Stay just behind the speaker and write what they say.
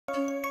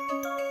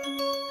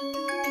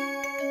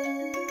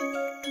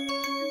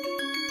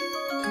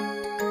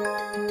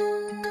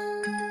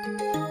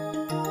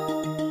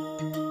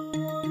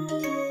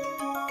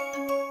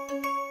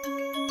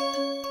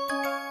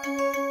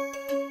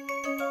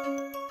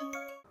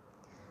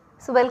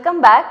So welcome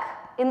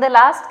back. In the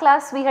last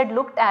class we had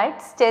looked at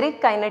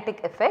steric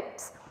kinetic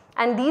effects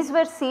and these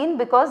were seen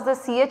because the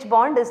CH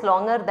bond is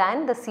longer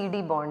than the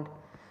CD bond.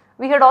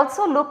 We had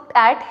also looked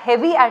at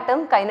heavy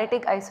atom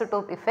kinetic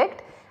isotope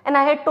effect and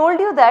I had told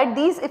you that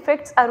these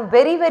effects are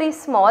very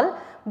small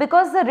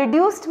because the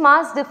reduced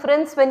mass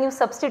difference when you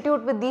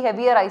substitute with the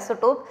heavier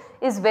isotope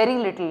is very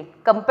little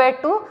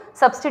compared to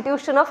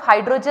substitution of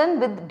hydrogen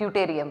with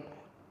deuterium.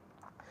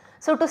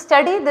 So to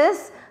study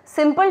this,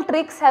 simple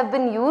tricks have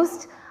been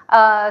used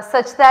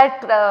such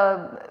that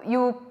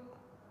you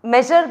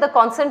measure the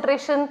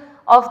concentration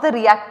of the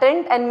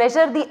reactant and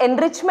measure the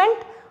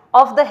enrichment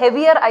of the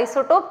heavier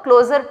isotope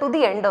closer to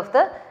the end of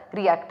the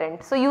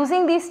reactant. So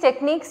using these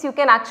techniques you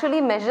can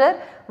actually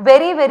measure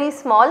very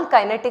small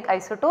kinetic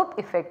isotope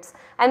effects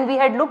and we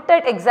had looked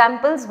at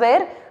examples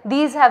where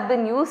these have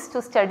been used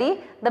to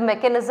study the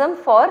mechanism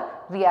for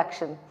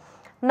reaction.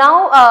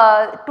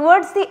 Now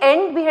towards the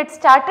end we had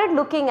started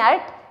looking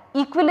at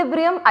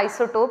equilibrium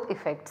isotope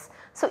effects.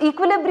 So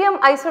equilibrium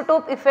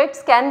isotope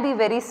effects can be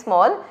very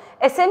small.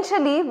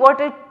 Essentially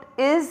what it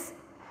is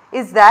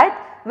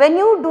that when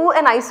you do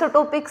an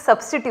isotopic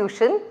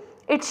substitution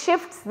it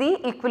shifts the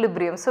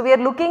equilibrium. So we are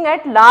looking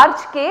at large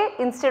K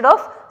instead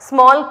of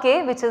small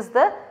k, which is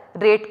the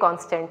rate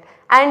constant,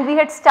 and we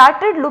had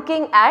started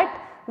looking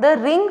at the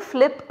ring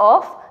flip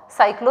of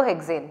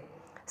cyclohexane.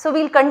 So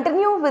we will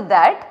continue with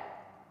that.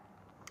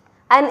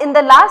 And in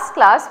the last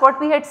class what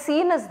we had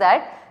seen is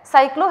that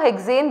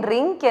cyclohexane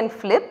ring can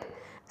flip.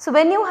 So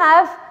when you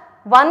have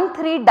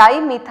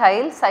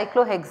 1,3-dimethyl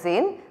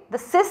cyclohexane, the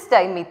cis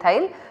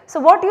dimethyl, so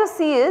what you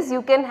see is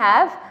you can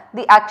have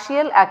the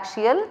axial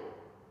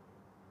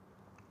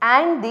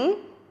and the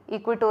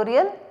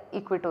equatorial.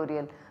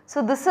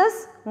 So this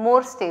is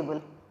more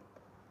stable.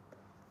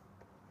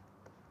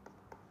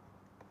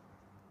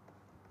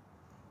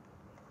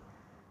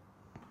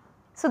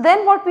 So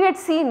then what we had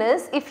seen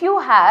is if you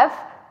have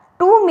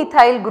two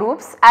methyl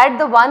groups at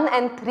the 1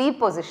 and 3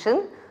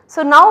 position.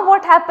 So now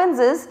what happens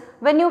is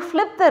when you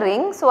flip the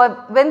ring, so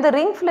when the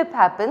ring flip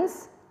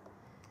happens,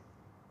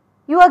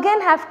 you again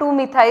have two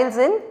methyls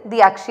in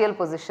the axial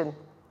position.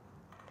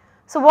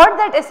 So what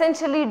that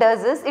essentially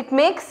does is it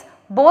makes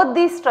both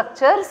these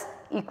structures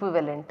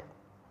equivalent.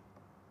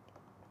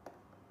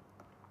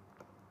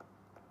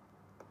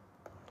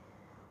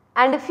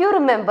 And if you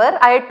remember,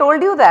 I had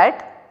told you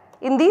that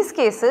in these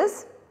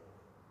cases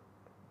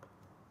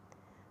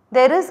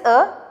there is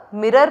a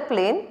mirror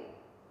plane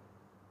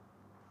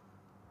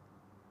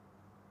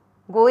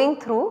going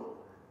through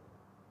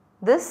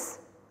this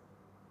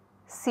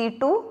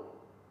C2,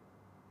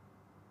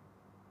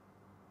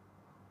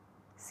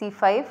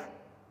 C5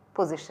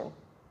 position.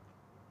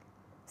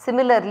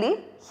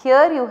 Similarly,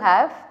 here you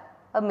have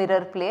a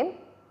mirror plane .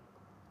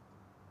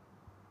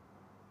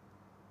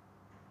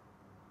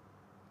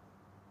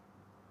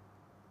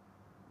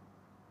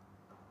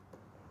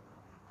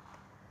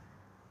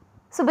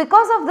 So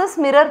because of this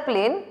mirror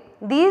plane,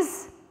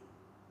 these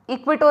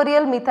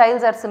equatorial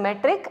methyls are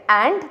symmetric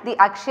and the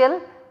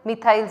axial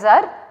methyls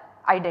are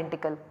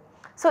identical.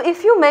 So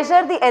if you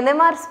measure the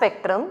NMR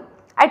spectrum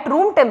at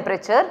room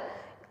temperature,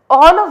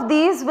 all of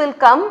these will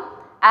come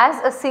as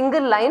a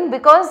single line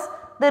because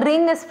the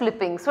ring is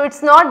flipping. So it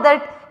is not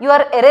that you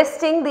are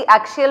arresting the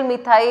axial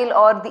methyl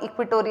or the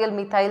equatorial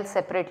methyl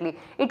separately,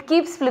 it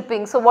keeps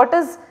flipping. So what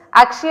is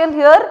axial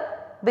here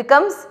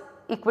becomes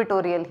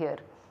equatorial here.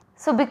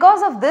 So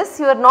because of this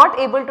you are not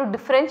able to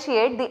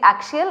differentiate the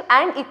axial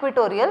and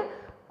equatorial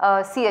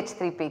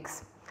CH3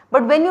 peaks.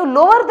 But when you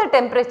lower the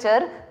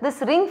temperature, this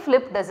ring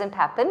flip does not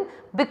happen,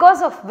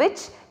 because of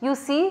which you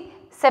see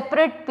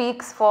separate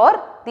peaks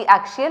for the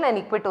axial and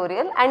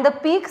equatorial, and the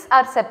peaks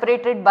are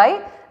separated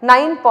by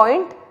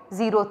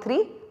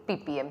 9.03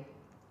 ppm.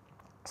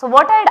 So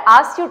what I had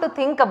asked you to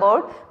think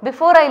about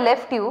before I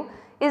left you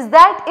is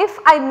that if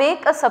I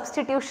make a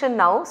substitution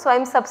now, so I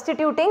am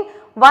substituting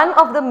one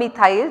of the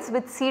methyls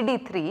with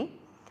CD3,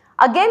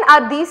 again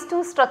are these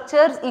two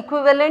structures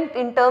equivalent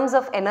in terms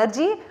of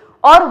energy,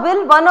 or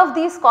will one of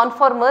these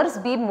conformers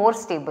be more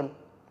stable?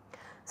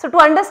 So to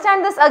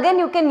understand this, again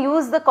you can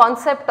use the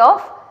concept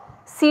of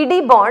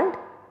CD bond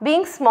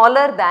being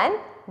smaller than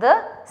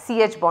the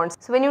CH bonds.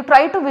 So when you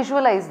try to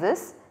visualize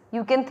this,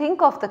 you can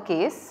think of the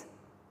case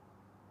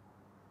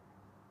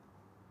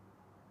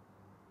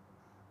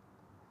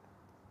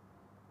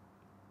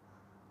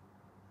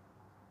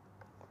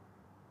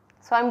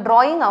so I am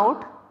drawing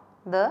out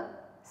the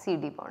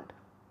CD bond.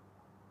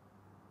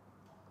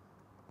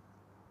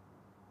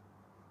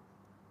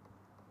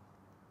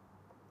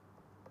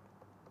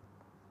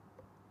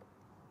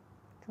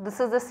 So this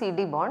is the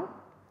CD bond,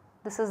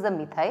 this is the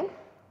methyl.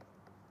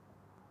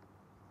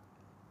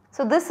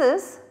 So this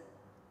is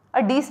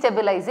a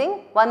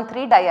destabilizing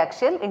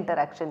 1,3-diaxial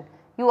interaction.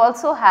 You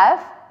also have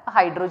a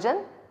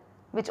hydrogen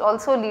which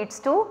also leads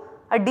to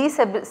a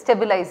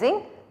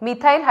destabilizing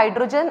methyl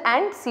hydrogen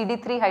and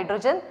CD3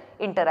 hydrogen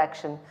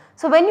interaction.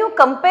 So when you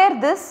compare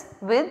this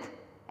with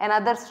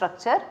another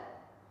structure,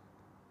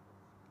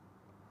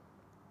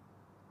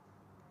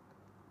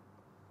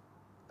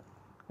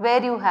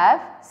 where you have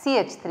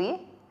CH3.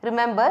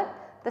 Remember,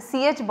 the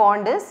CH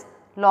bond is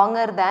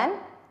longer than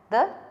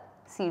the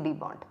CD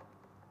bond.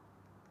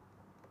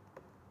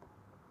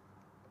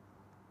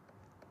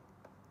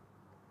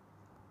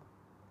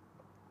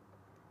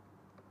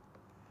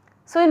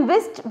 So, in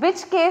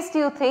which case do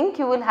you think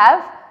you will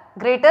have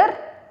greater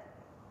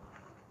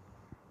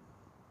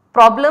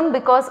problem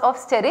because of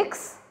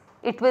sterics?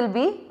 It will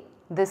be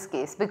this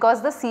case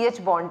because the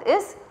CH bond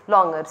is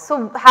longer.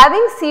 So,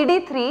 having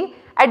CD3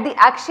 at the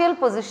axial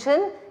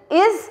position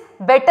is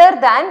better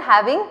than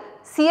having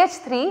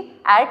CH3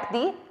 at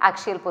the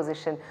axial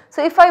position.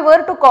 So, if I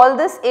were to call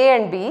this A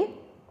and B,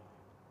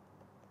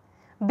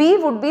 B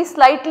would be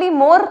slightly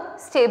more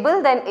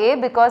stable than A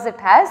because it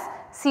has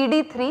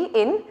CD3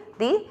 in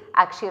the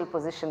axial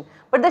position.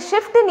 But the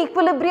shift in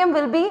equilibrium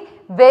will be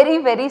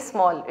very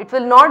small. It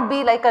will not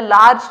be like a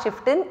large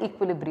shift in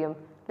equilibrium.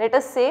 Let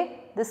us say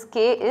this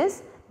K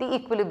is the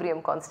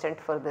equilibrium constant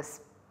for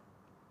this.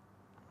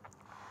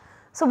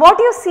 So, what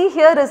you see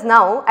here is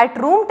now at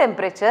room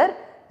temperature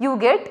you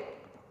get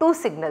two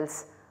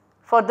signals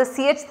for the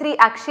CH3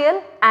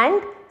 axial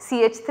and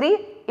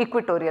CH3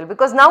 equatorial,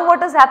 because now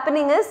what is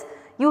happening is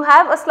you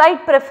have a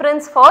slight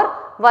preference for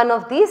one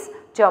of these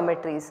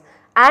geometries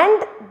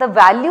and the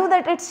value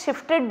that it is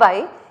shifted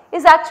by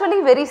is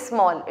actually very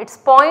small, it is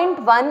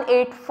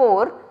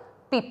 0.184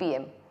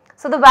 ppm.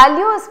 So, the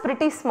value is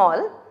pretty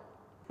small,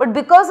 but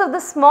because of the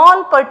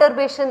small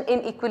perturbation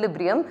in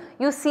equilibrium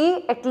you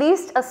see at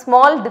least a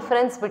small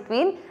difference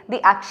between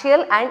the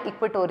axial and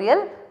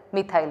equatorial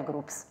methyl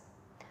groups.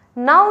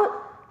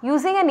 Now,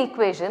 using an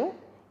equation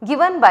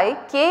given by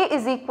K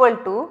is equal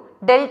to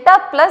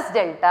delta plus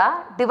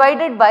delta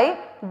divided by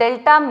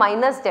delta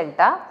minus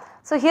delta.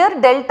 So, here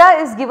delta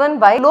is given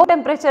by low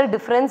temperature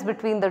difference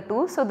between the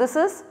two. So, this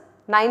is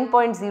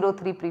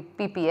 9.03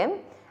 ppm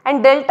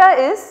and delta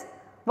is,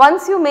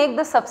 once you make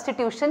the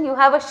substitution you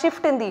have a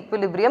shift in the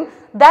equilibrium,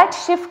 that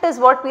shift is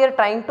what we are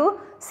trying to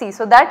see.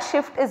 So, that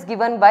shift is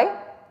given by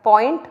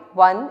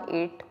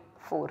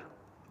 0.184.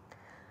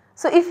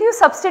 So, if you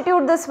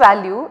substitute this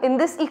value in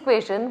this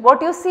equation,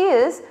 what you see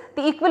is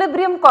the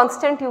equilibrium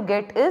constant you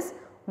get is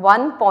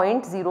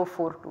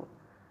 1.042.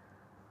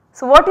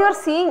 So, what you are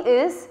seeing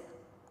is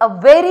a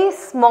very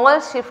small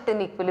shift in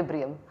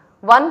equilibrium,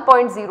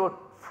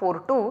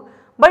 1.042,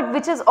 but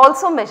which is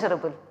also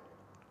measurable.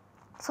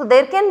 So,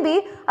 there can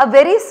be a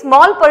very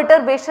small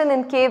perturbation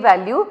in K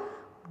value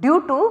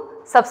due to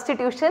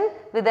substitution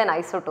with an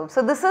isotope.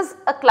 So, this is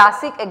a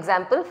classic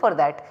example for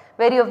that,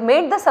 where you have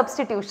made the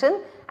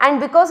substitution and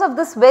because of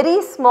this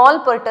very small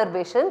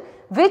perturbation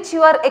which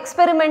you are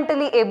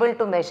experimentally able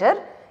to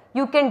measure,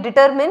 you can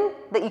determine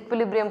the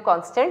equilibrium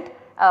constant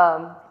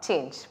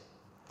change.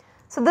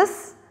 So,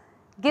 this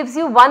gives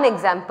you one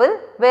example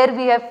where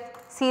we have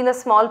seen a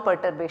small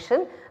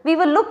perturbation. We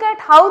will look at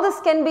how this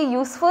can be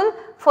useful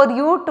for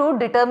you to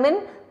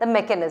determine the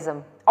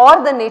mechanism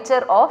or the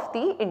nature of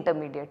the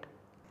intermediate.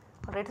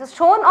 Alright, so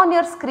shown on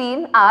your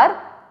screen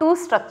are two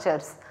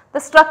structures. The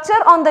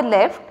structure on the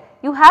left,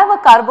 you have a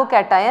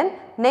carbocation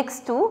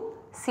next to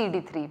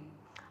CD3.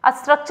 A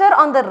structure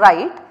on the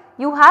right,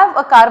 you have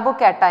a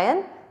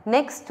carbocation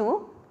next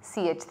to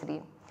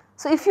CH3.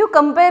 So, if you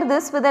compare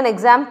this with an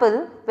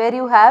example where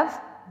you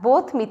have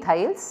both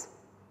methyls,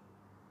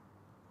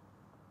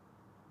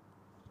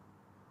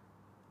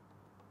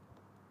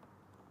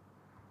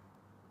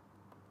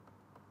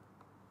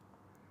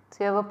 so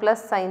you have a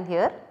plus sign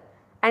here,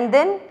 and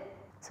then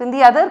so in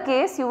the other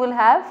case you will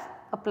have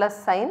a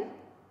plus sign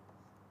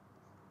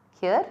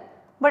here,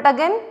 but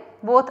again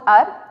both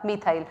are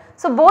methyl.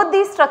 So, both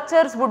these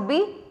structures would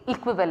be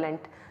equivalent.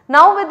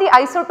 Now, with the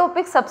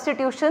isotopic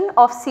substitution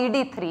of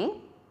CD3,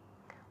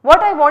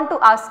 what I want to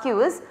ask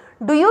you is,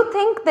 do you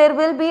think there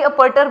will be a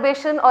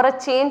perturbation or a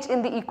change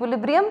in the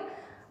equilibrium,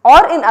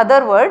 or in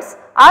other words,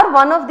 are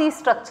one of these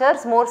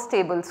structures more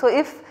stable? So,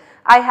 if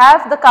I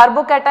have the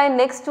carbocation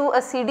next to a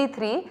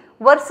CD3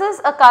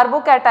 versus a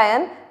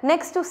carbocation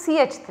next to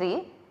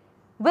CH3,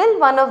 will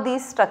one of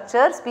these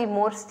structures be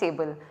more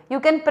stable? You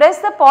can press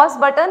the pause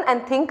button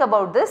and think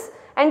about this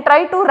and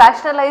try to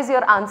rationalize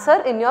your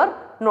answer in your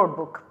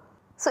notebook.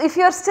 So, if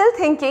you are still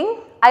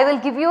thinking, I will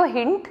give you a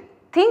hint,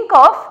 think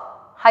of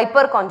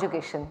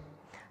hyperconjugation.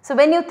 So,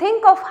 when you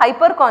think of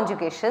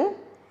hyperconjugation,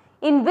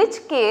 in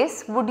which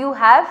case would you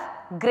have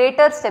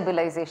greater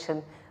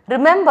stabilization?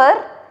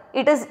 Remember,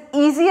 it is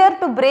easier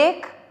to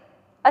break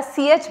a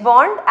CH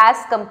bond as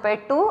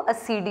compared to a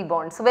CD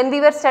bond. So, when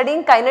we were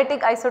studying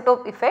kinetic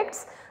isotope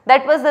effects,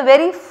 that was the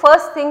very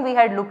first thing we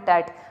had looked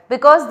at,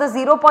 because the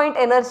 0 point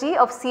energy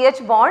of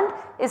CH bond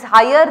is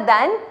higher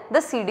than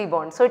the CD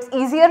bond. So, it is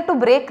easier to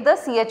break the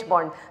CH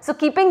bond. So,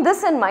 keeping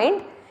this in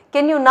mind,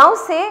 can you now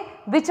say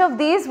which of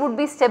these would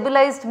be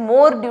stabilized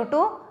more due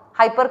to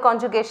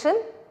hyperconjugation?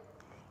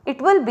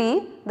 It will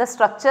be the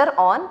structure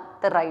on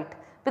the right,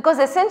 because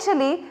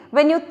essentially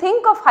when you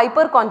think of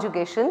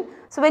hyperconjugation,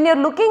 so when you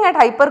are looking at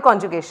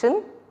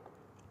hyperconjugation,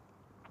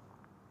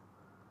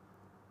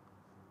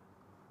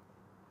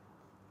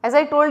 as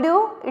I told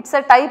you, it is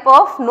a type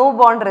of no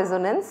bond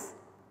resonance.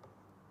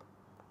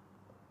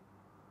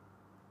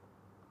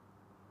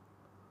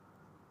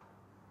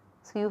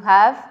 So, you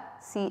have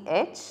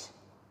CH,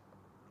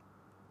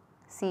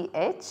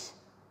 CH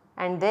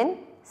and then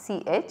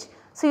CH.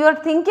 So, you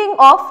are thinking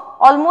of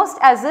almost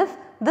as if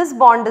this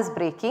bond is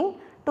breaking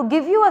to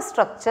give you a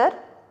structure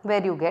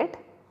where you get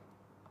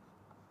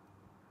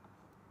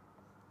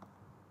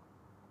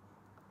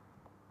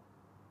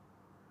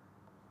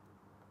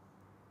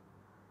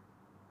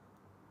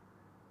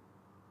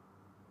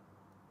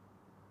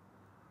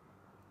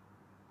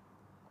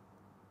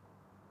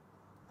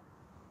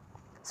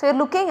So, you are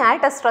looking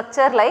at a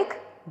structure like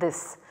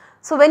this.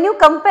 So, when you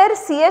compare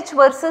CH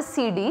versus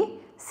CD,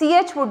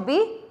 CH would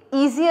be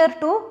easier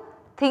to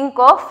think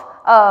of,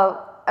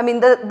 I mean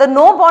the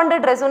no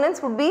bonded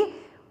resonance would be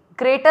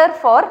greater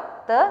for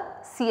the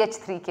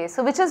CH3 case.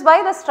 So, which is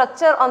why the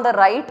structure on the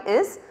right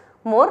is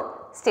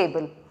more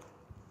stable.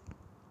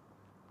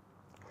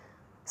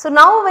 So,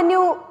 now when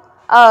you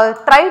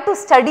try to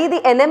study the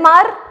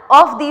NMR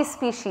of these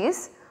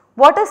species,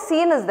 what is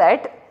seen is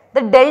that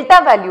the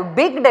delta value,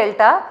 big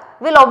delta,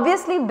 will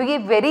obviously be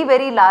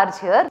very large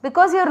here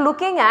because you are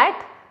looking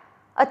at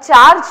a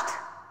charged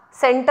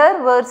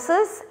center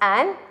versus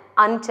an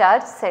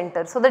uncharged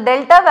center. So, the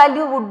delta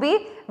value would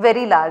be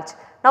very large.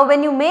 Now,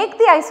 when you make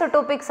the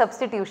isotopic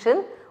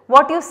substitution,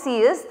 what you see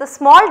is the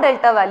small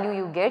delta value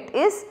you get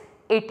is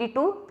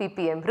 82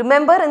 ppm.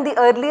 Remember in the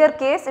earlier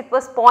case it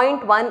was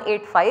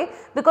 0.185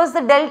 because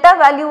the delta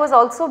value was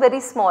also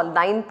very small,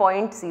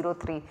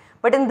 9.03.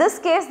 But in this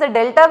case the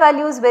delta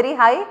value is very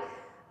high,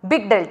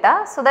 big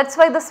delta. So, that is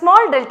why the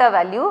small delta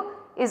value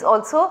is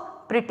also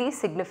pretty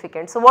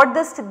significant. So, what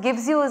this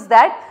gives you is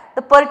that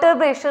the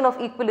perturbation of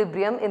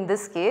equilibrium in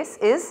this case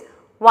is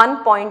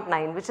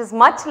 1.9, which is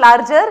much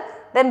larger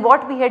than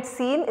what we had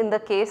seen in the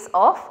case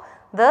of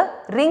the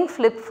ring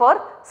flip for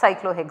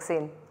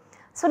cyclohexane.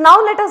 So, now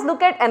let us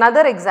look at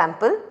another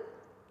example.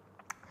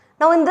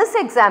 Now, in this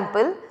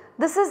example,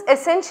 this is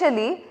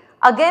essentially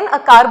again a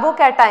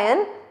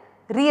carbocation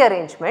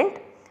rearrangement.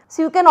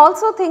 So, you can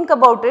also think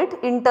about it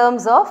in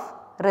terms of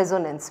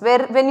resonance,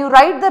 where when you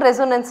write the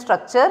resonance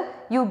structure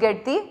you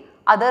get the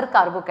other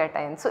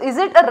carbocation. So, is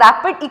it a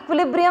rapid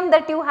equilibrium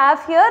that you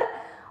have here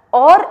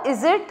or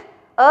is it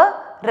a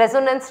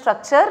resonance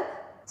structure?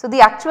 So, the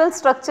actual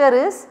structure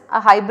is a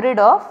hybrid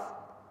of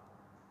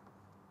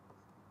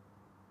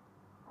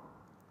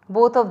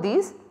both of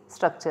these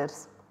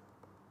structures.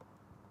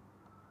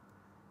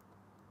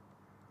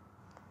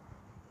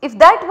 If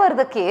that were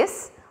the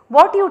case,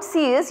 what you would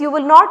see is you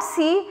will not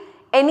see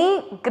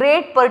any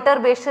great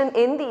perturbation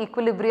in the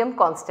equilibrium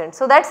constant.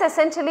 So, that is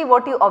essentially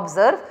what you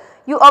observe.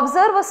 You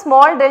observe a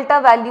small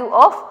delta value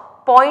of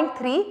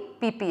 0.3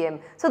 ppm.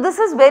 So, this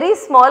is very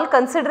small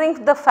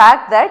considering the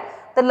fact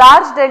that the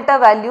large delta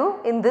value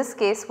in this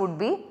case would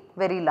be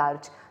very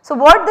large. So,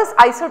 what this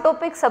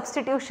isotopic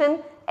substitution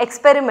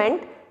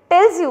experiment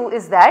tells you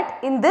is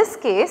that in this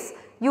case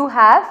you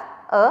have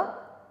a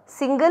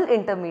single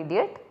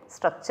intermediate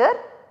structure,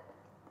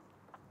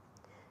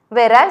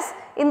 whereas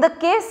in the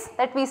case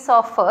that we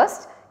saw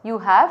first you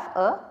have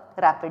a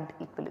rapid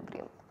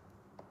equilibrium.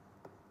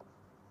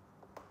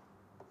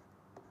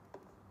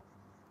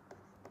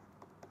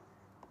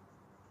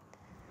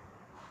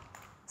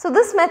 So,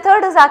 this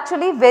method is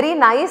actually very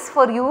nice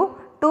for you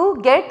to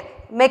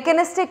get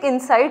mechanistic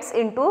insights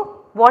into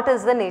what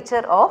is the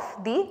nature of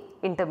the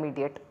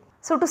intermediate.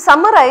 So, to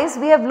summarize,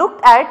 we have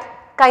looked at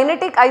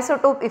kinetic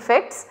isotope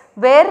effects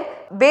where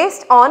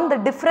based on the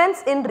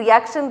difference in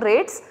reaction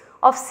rates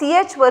of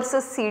CH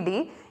versus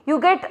CD, you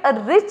get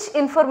a rich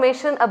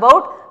information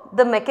about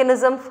the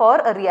mechanism for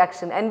a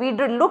reaction, and we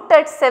looked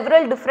at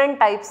several different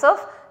types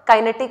of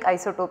kinetic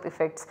isotope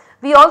effects.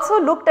 We also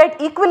looked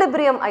at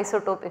equilibrium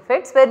isotope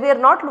effects where we are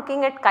not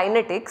looking at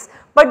kinetics,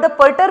 but the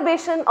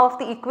perturbation of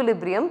the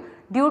equilibrium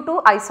due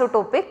to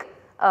isotopic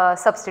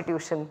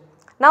substitution.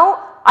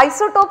 Now,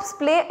 isotopes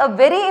play a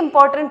very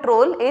important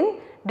role in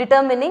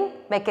determining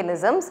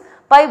mechanisms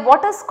by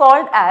what is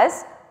called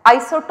as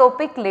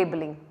isotopic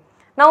labeling.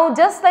 Now,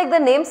 just like the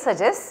name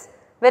suggests,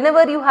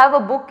 whenever you have a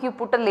book you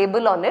put a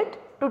label on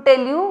it to tell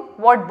you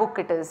what book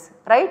it is,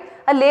 right.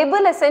 A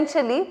label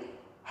essentially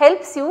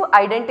helps you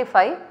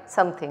identify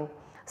something.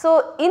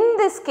 So, in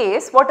this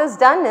case what is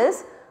done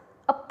is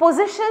a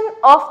position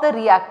of the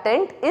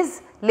reactant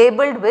is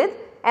labeled with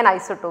an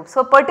isotope.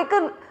 So,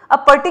 a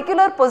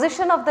particular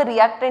position of the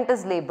reactant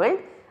is labeled,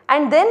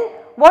 and then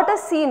what is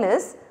seen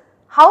is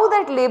how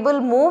that label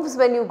moves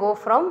when you go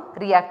from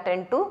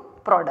reactant to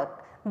product.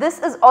 This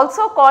is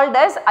also called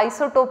as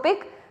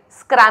isotopic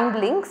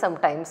scrambling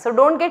sometimes. So, do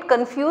not get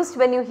confused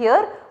when you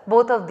hear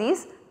both of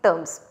these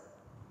terms.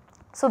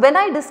 So, when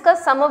I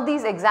discuss some of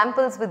these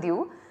examples with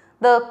you,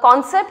 the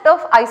concept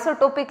of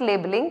isotopic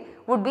labeling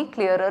would be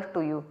clearer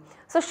to you.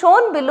 So,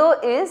 shown below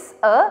is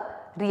a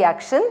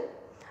reaction.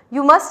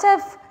 You must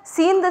have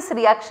seen this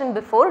reaction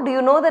before. Do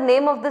you know the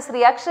name of this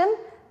reaction?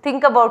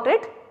 Think about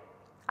it.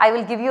 I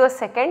will give you a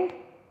second.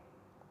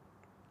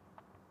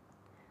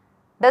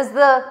 Does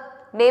the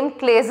name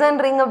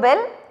Claisen ring a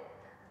bell?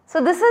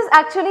 So, this is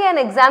actually an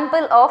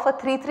example of a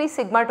 3,3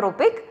 sigma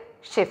tropic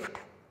shift,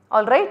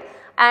 alright,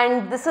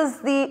 and this is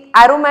the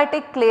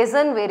aromatic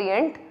Claisen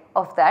variant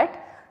of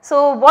that.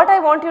 So, what I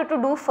want you to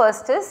do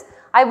first is,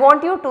 I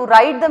want you to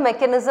write the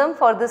mechanism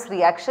for this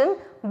reaction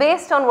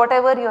based on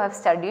whatever you have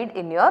studied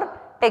in your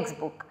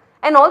textbook,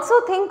 and also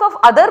think of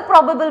other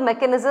probable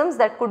mechanisms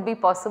that could be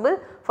possible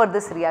for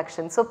this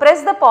reaction. So,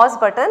 press the pause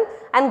button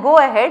and go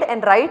ahead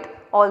and write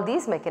all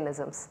these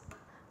mechanisms.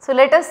 So,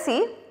 let us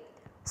see.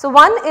 So,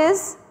 one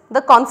is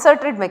the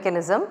concerted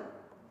mechanism.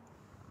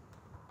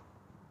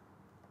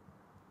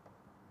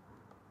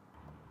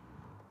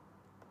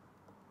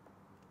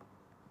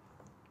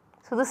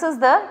 So, this is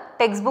the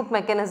textbook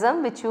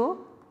mechanism which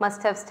you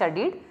must have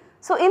studied.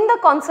 So, in the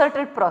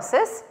concerted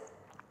process,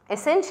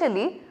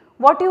 essentially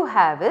what you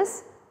have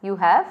is, you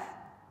have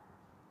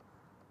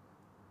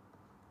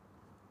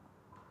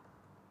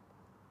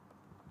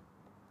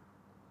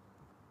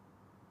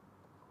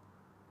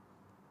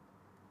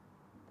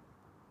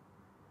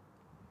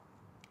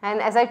and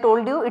as I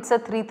told you, it is a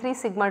 3-3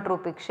 sigma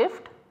tropic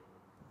shift.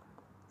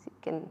 So,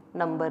 you can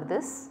number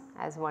this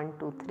as 1,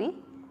 2, 3.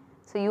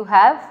 So, you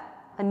have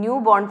a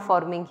new bond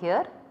forming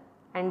here,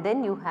 and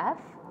then you have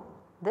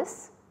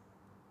this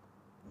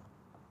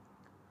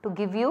to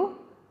give you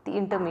the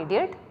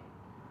intermediate.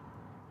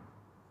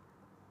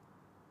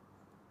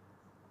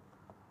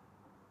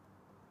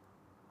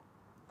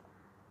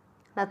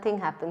 Nothing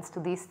happens to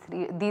these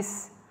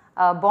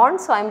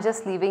bonds, so I am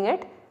just leaving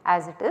it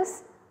as it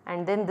is,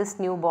 and then this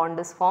new bond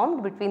is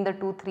formed between the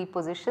 2-3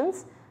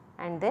 positions,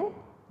 and then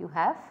you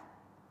have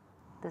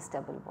this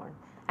double bond,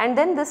 and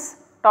then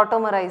this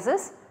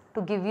tautomerizes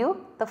to give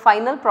you the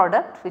final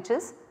product which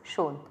is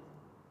shown.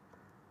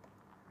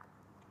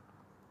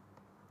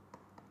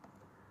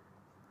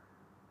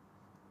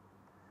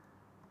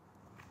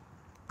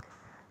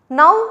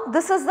 Now,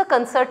 this is the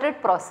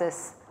concerted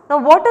process. Now,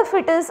 what if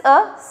it is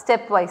a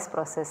stepwise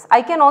process?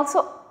 I can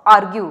also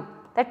argue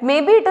that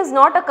maybe it is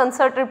not a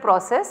concerted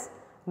process,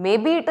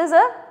 maybe it is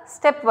a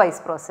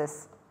stepwise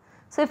process.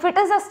 So, if it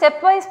is a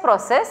stepwise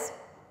process,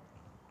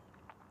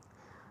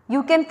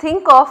 you can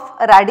think of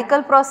a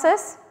radical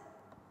process.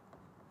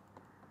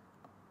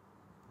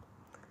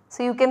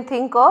 So, you can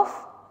think of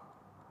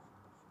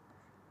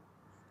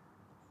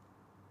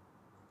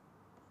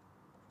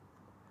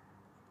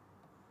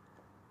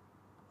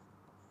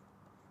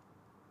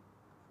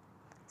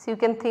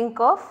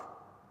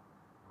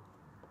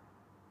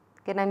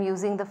again I am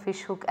using the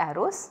fish hook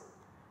arrows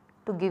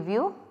to give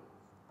you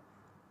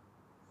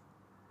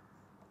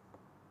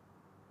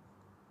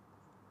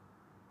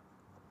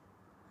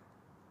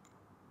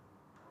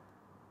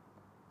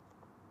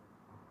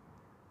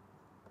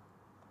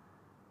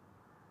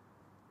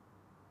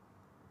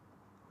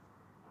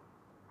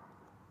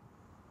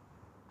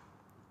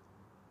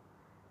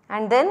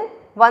and then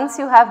once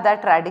you have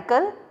that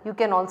radical, you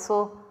can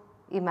also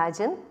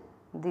imagine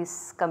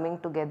this coming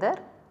together.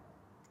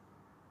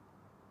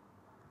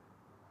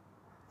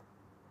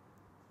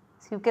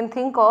 So, you can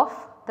think of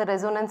the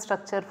resonance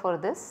structure for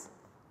this,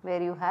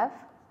 where you have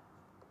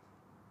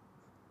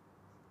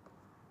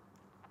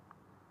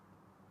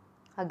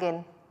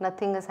again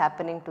nothing is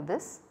happening to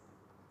this.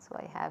 So,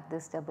 I have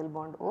this double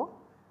bond O,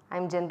 I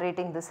am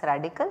generating this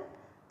radical,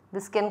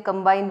 this can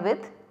combine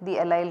with the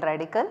allyl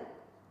radical.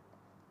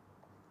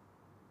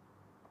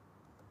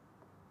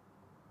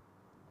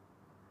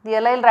 The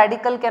allyl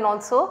radical can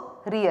also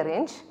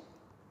rearrange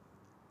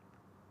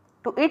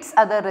to its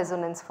other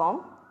resonance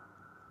form,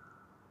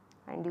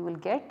 and you will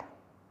get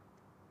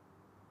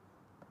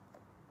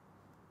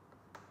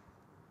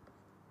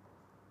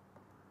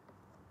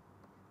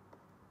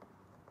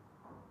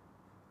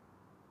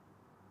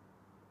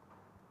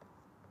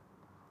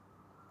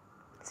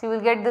so you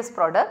will get this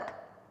product,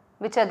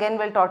 which again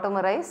will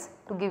tautomerize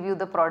to give you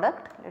the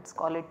product, let us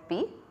call it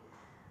P.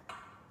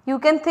 You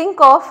can think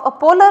of a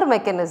polar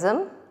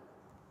mechanism,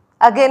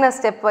 again a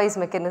stepwise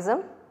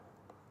mechanism,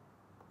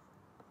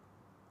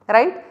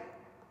 right.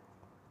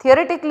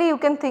 Theoretically you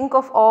can think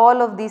of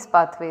all of these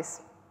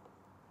pathways.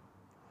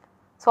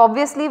 So,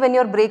 obviously when you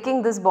are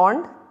breaking this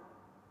bond,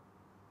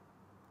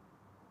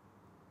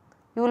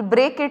 you will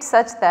break it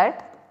such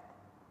that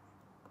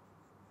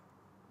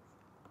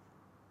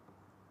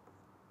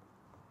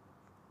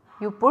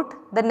you put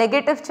the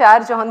negative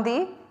charge on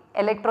the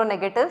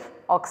electronegative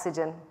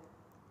oxygen,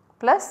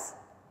 plus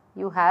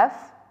you have,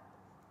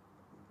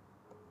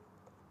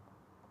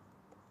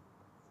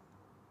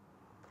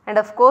 and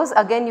of course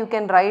again you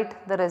can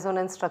write the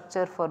resonance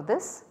structure for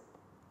this,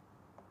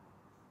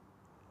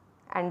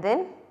 and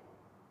then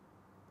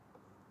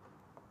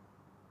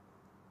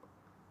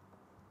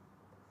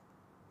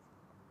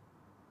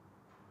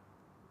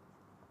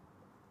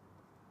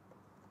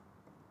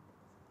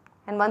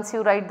once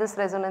you write this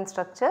resonance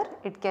structure,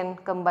 it can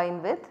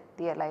combine with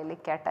the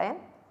allylic cation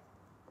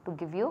to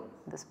give you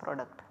this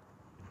product.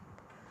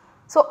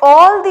 So,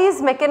 all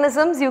these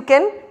mechanisms you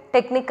can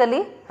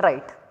technically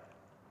write.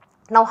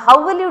 Now,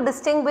 how will you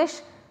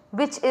distinguish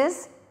which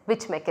is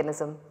which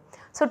mechanism?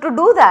 So, to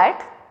do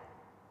that,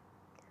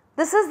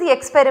 this is the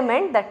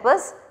experiment that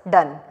was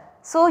done.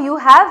 So, you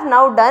have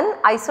now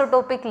done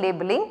isotopic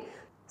labeling.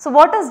 So,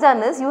 what is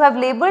done is you have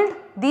labeled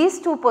these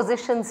two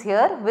positions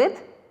here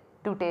with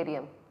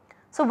deuterium.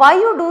 So why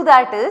you do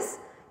that is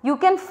you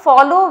can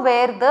follow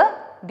where the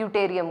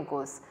deuterium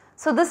goes.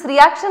 So this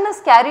reaction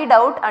is carried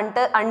out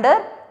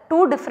under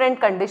two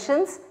different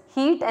conditions,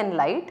 heat and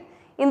light.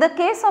 In the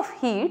case of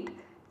heat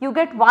you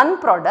get one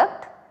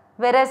product,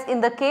 whereas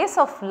in the case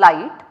of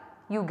light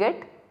you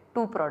get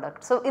two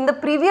products. So in the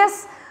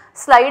previous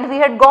slide we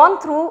had gone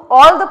through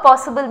all the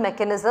possible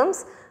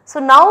mechanisms. So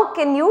now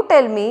can you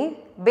tell me,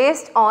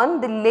 based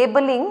on the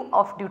labeling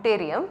of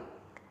deuterium,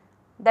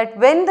 that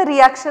when the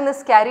reaction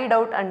is carried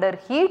out under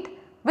heat,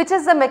 which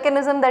is the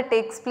mechanism that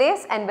takes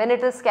place, and when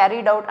it is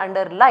carried out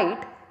under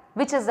light,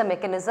 which is the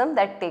mechanism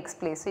that takes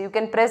place. So you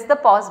can press the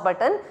pause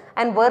button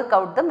and work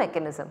out the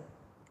mechanism.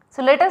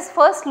 So let us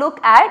first look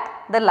at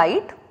the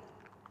light.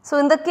 So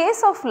in the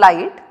case of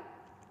light,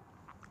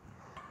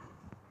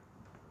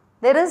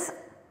 there is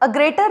a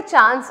greater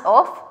chance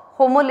of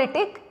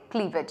homolytic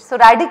cleavage. So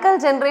radical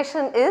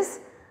generation is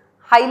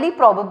highly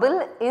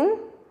probable in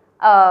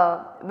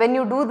when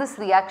you do this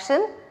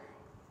reaction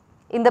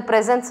in the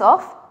presence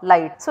of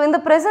light. So in the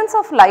presence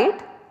of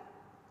light,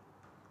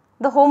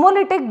 the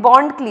homolytic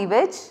bond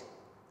cleavage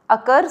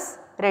occurs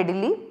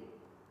readily.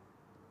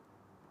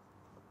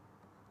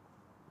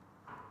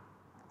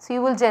 So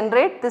you will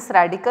generate this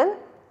radical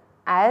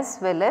as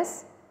well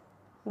as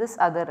this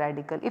other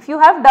radical. If you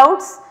have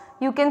doubts,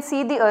 you can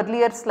see the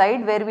earlier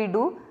slide where we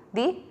do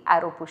the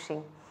arrow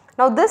pushing.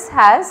 Now this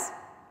has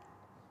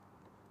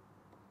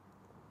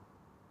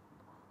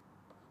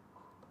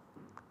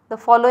the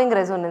following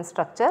resonance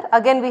structure.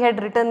 Again we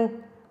had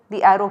written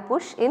the arrow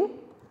push in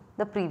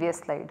the previous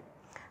slide.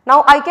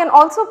 Now I can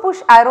also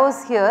push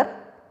arrows here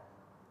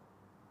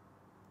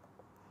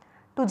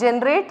to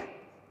generate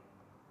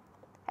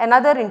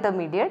another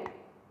intermediate.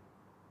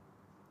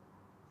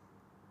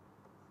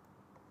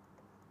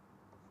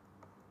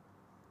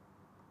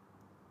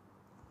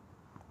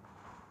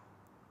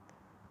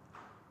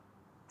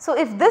 So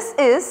if this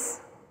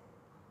is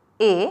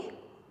A,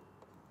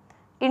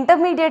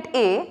 intermediate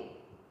A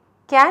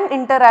can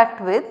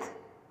interact with,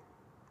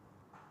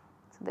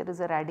 so there is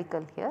a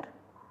radical here,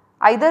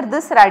 either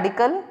this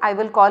radical, I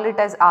will call it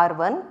as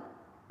R1,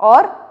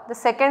 or the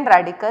second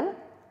radical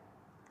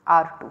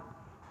R2.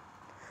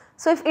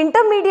 So if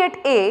intermediate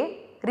A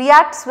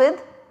reacts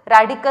with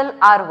radical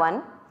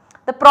R1,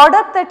 the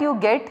product that you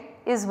get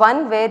is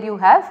one where you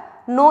have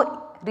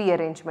no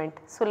rearrangement.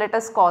 So let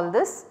us call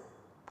this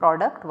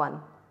product 1.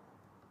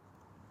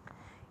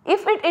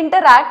 If it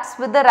interacts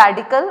with the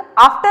radical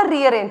after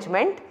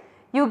rearrangement,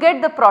 you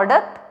get the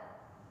product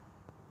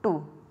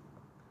 2.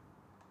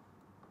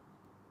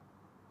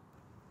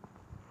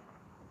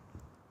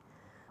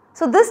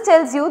 So this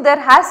tells you there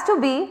has to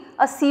be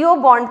a CO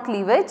bond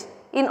cleavage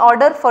in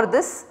order for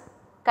this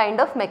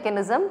kind of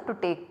mechanism to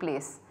take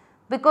place,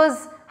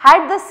 because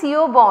had the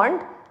CO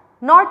bond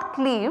not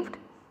cleaved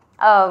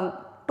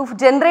to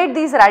generate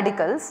these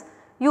radicals,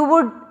 you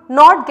would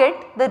not get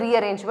the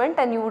rearrangement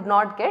and you would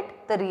not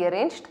get the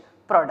rearranged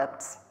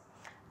products.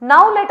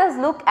 Now let us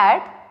look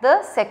at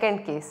the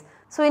second case.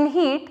 So in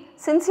heat,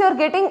 since you are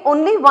getting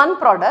only one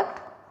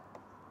product,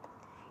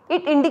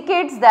 it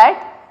indicates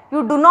that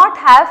you do not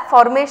have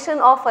formation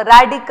of a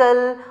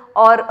radical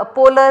or a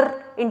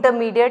polar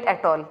intermediate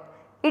at all.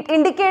 It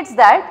indicates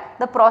that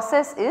the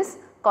process is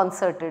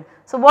concerted.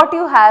 So what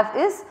you have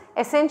is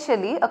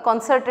essentially a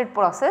concerted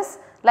process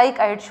like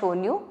I had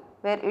shown you,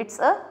 where it is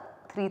a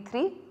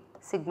 3,3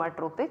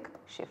 sigmatropic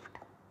shift.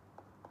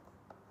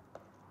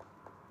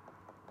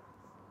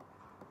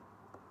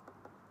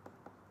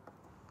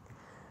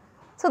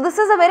 So this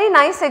is a very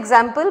nice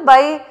example.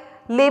 By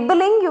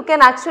labeling you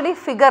can actually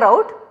figure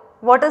out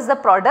what is the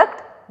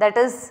product that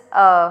is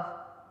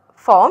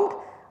formed,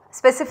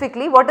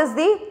 specifically what is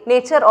the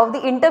nature of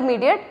the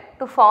intermediate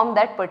to form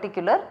that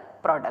particular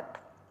product.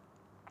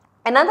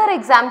 Another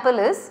example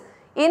is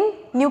in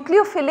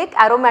nucleophilic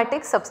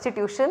aromatic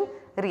substitution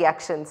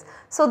reactions.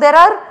 So there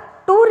are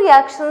two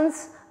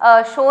reactions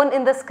shown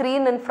in the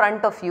screen in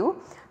front of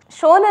you.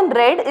 Shown in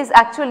red is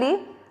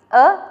actually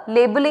a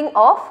labeling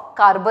of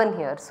carbon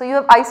here. So you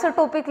have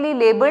isotopically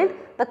labeled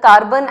the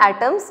carbon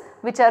atoms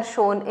which are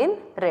shown in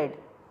red.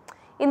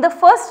 In the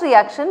first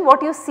reaction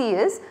what you see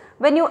is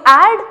when you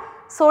add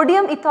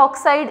sodium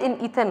ethoxide in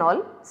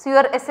ethanol, so you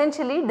are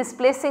essentially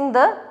displacing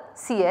the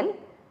Cl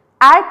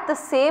at the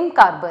same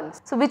carbon.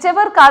 So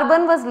whichever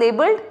carbon was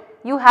labeled,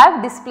 you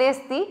have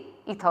displaced the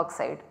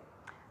ethoxide.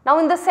 Now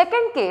in the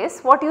second case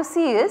what you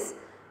see is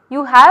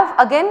you have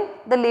again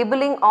the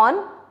labeling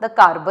on the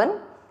carbon,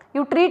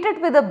 you treat it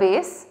with a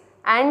base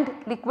and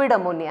liquid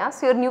ammonia.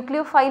 So your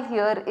nucleophile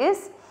here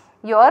is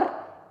your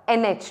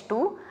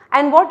NH2,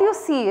 and what you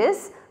see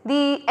is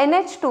the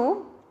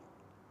NH2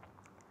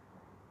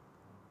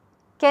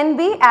 can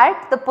be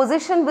at the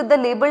position with the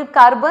labeled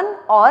carbon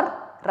or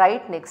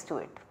right next to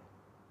it.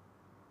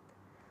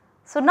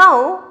 So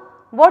now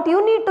what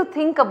you need to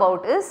think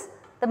about is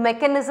the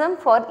mechanism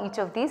for each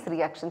of these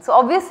reactions. So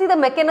obviously the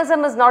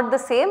mechanism is not the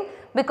same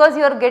because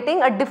you are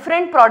getting a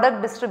different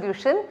product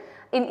distribution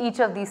in each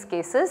of these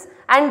cases,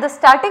 and the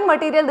starting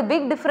material, the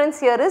big difference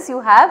here is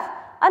you have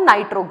a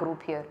nitro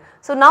group here.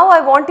 So now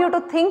I want you to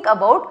think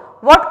about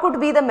what could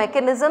be the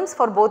mechanisms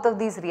for both of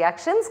these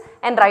reactions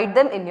and write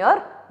them in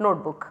your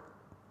notebook.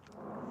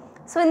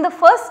 So, in the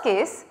first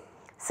case,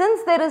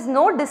 since there is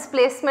no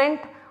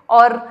displacement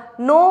or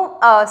no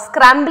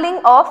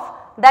scrambling of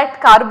that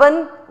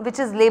carbon which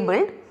is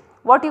labeled,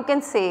 what you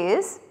can say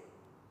is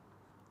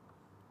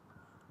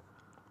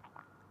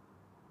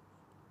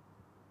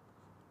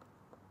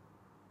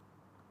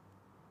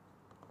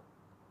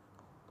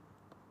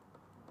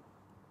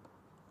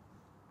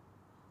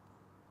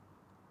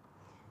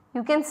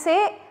you can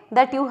say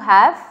that you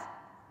have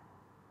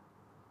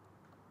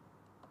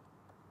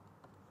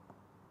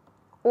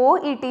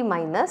OET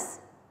minus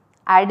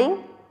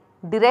adding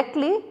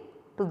directly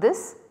to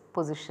this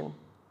position.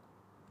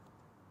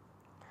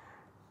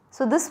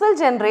 So, this will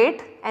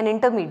generate an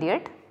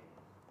intermediate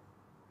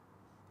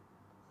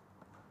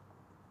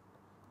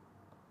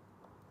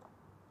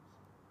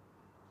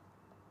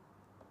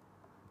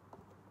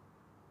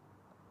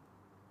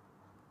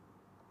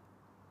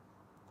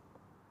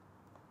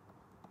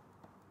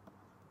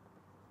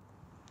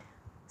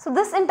So,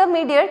 this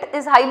intermediate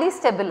is highly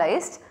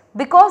stabilized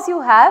because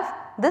you have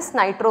this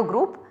nitro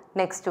group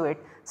next to it.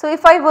 So,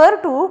 if I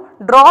were to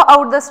draw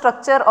out the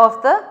structure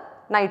of the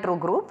nitro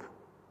group,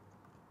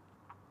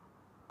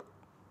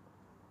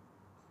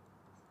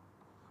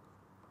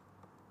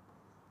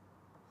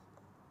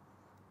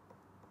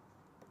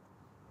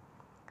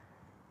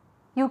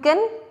 you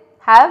can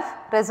have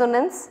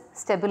resonance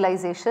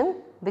stabilization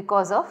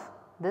because of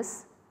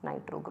this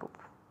nitro group.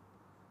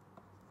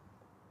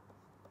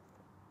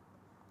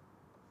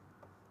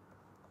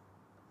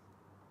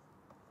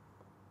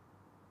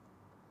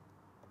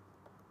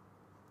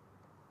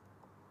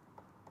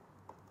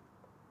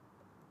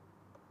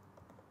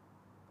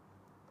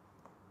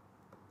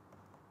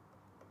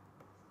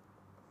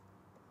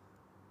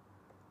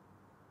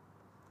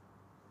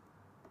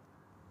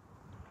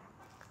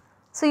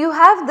 So, you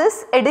have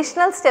this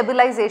additional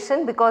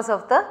stabilization because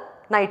of the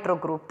nitro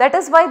group. That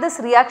is why this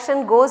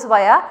reaction goes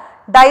via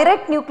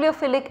direct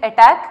nucleophilic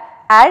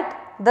attack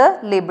at the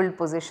labeled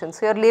position.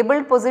 So, your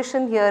labeled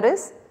position here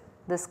is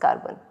this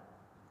carbon.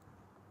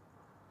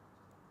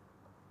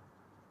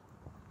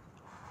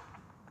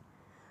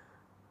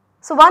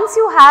 So, once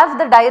you have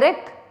the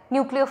direct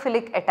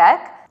nucleophilic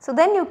attack, so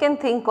then you can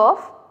think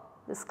of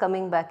this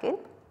coming back in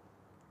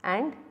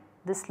and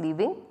this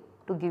leaving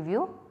to give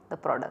you the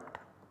product.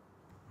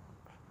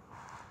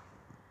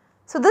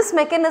 So, this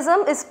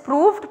mechanism is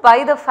proved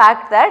by the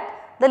fact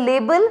that the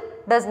label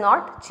does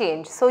not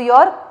change. So,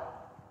 your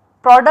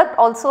product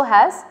also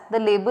has the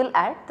label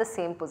at the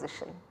same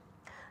position.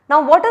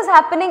 Now, what is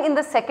happening in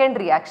the second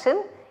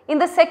reaction? In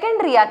the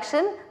second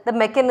reaction, the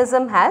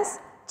mechanism has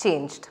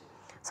changed.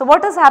 So,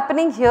 what is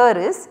happening here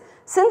is,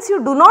 since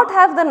you do not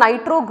have the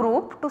nitro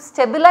group to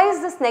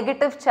stabilize this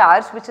negative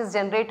charge which is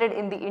generated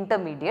in the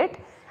intermediate,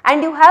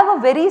 and you have a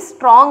very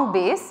strong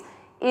base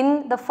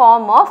in the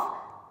form of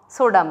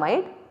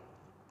sodamide.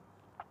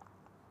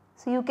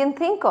 So, you can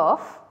think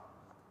of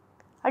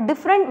a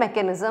different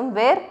mechanism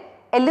where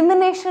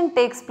elimination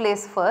takes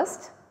place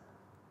first,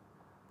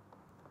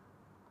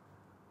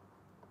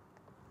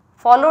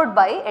 followed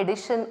by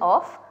addition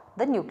of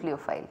the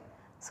nucleophile.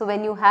 So,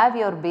 when you have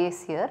your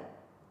base here,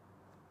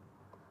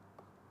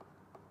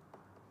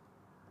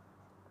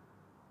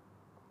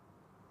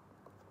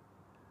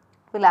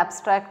 we will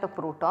abstract a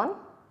proton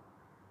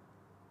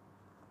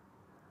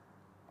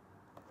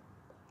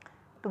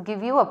to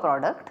give you a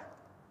product.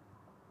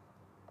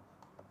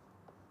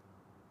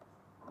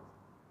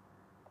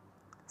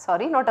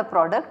 Sorry, not a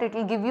product, it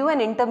will give you an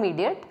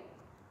intermediate,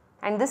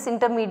 and this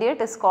intermediate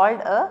is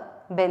called a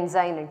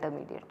benzene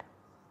intermediate.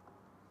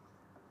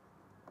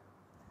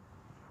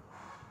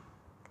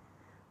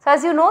 So,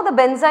 as you know, the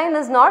benzene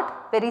is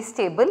not very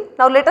stable.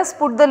 Now, let us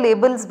put the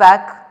labels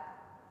back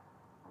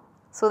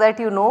so that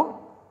you know.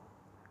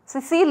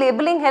 So, see,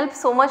 labeling helps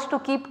so much to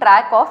keep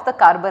track of the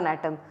carbon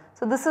atom.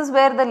 So, this is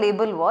where the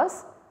label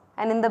was,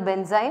 and in the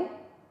benzene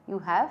you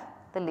have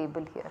the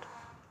label here.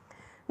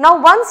 Now,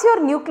 once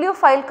your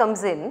nucleophile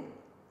comes in,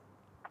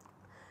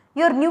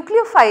 your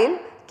nucleophile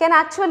can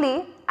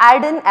actually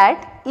add in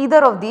at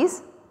either of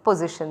these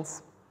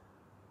positions.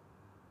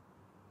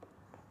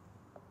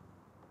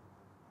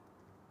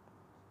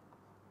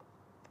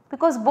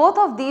 Because both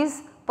of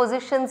these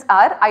positions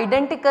are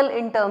identical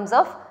in terms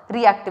of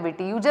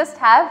reactivity. You just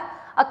have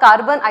a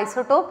carbon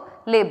isotope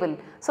label.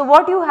 So,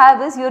 what you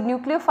have is your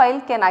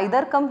nucleophile can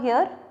either come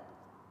here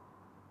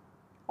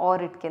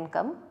or it can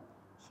come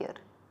here.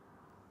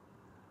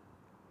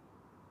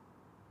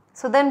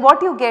 So, then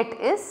what you get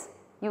is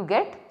you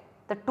get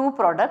the two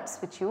products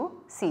which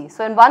you see.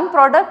 So, in one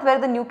product where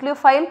the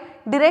nucleophile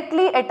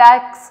directly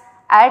attacks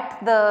at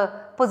the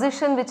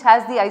position which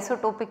has the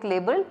isotopic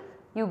label,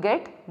 you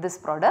get this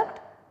product,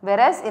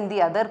 whereas in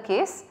the other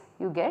case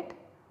you get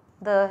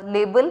the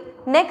label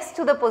next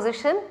to the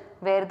position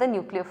where the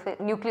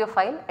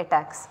nucleophile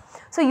attacks.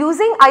 So,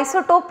 using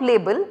isotope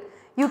label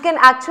you can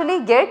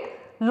actually get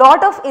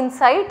lot of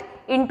insight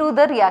into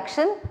the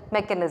reaction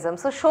mechanism.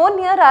 So, shown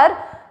here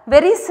are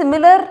very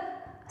similar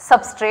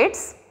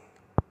substrates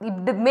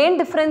The main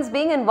difference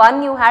being in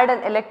one you had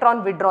an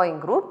electron withdrawing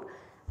group,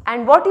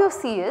 and what you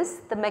see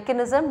is the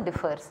mechanism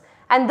differs,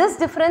 and this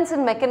difference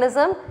in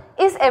mechanism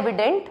is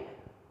evident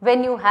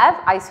when you have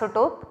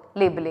isotope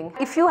labeling.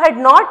 If you had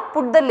not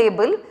put the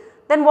label,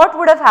 then what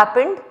would have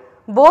happened?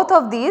 Both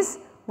of these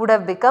would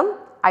have become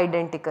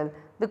identical,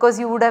 because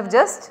you would have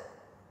just,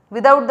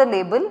 without the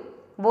label,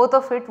 both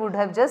of it would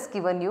have just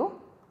given you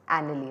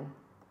aniline.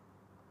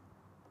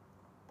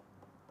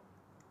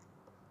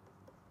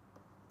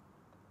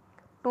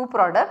 Two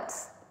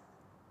products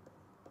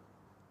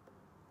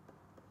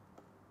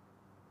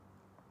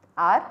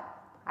are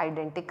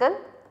identical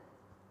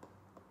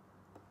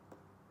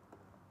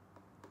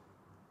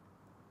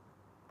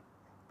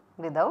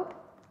without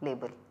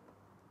label.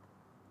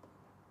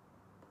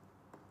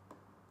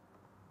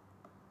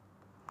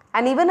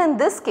 And even in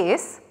this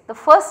case, the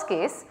first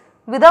case,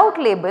 without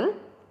label,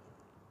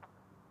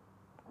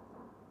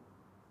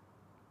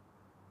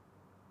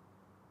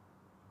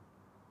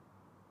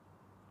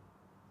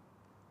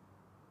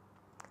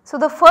 so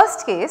the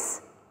first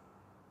case,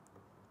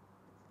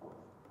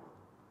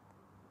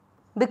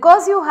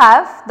 because you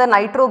have the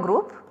nitro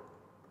group,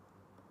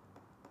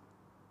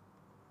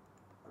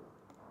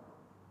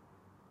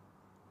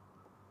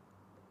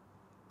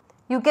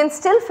 you can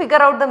still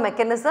figure out the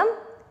mechanism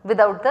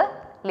without the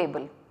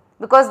label,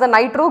 because the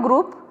nitro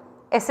group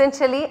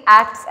essentially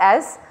acts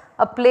as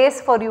a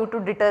place for you to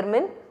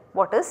determine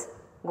what is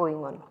going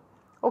on.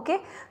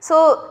 Okay.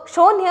 So,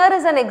 shown here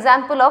is an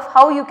example of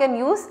how you can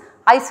use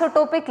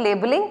isotopic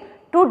labeling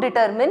to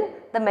determine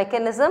the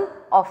mechanism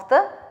of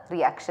the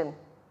reaction.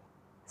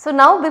 So,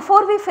 now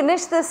before we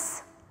finish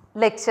this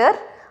lecture,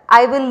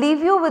 I will leave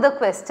you with a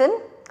question.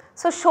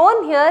 So,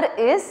 shown here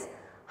is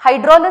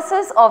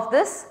hydrolysis of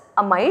this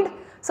amide.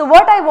 So,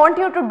 what I want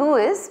you to do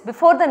is,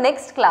 before the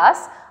next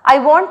class, I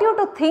want you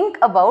to think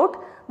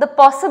about the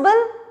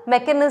possible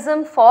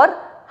mechanism for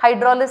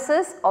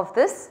hydrolysis of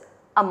this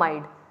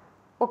amide.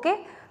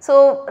 Okay.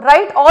 So,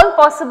 write all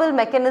possible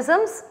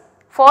mechanisms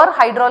for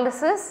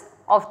hydrolysis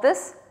of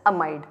this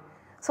amide.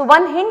 So,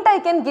 one hint I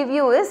can give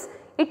you is,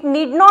 it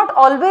need not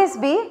always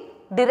be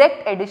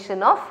direct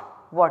addition of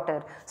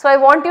water. So, I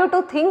want you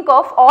to think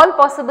of all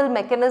possible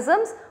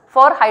mechanisms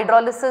for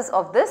hydrolysis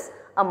of this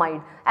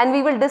amide, and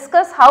we will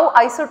discuss how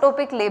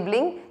isotopic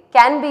labeling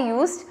can be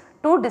used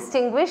to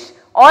distinguish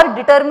or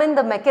determine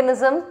the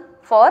mechanism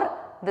for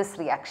this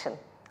reaction.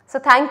 So,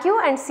 thank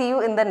you and see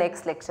you in the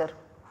next lecture.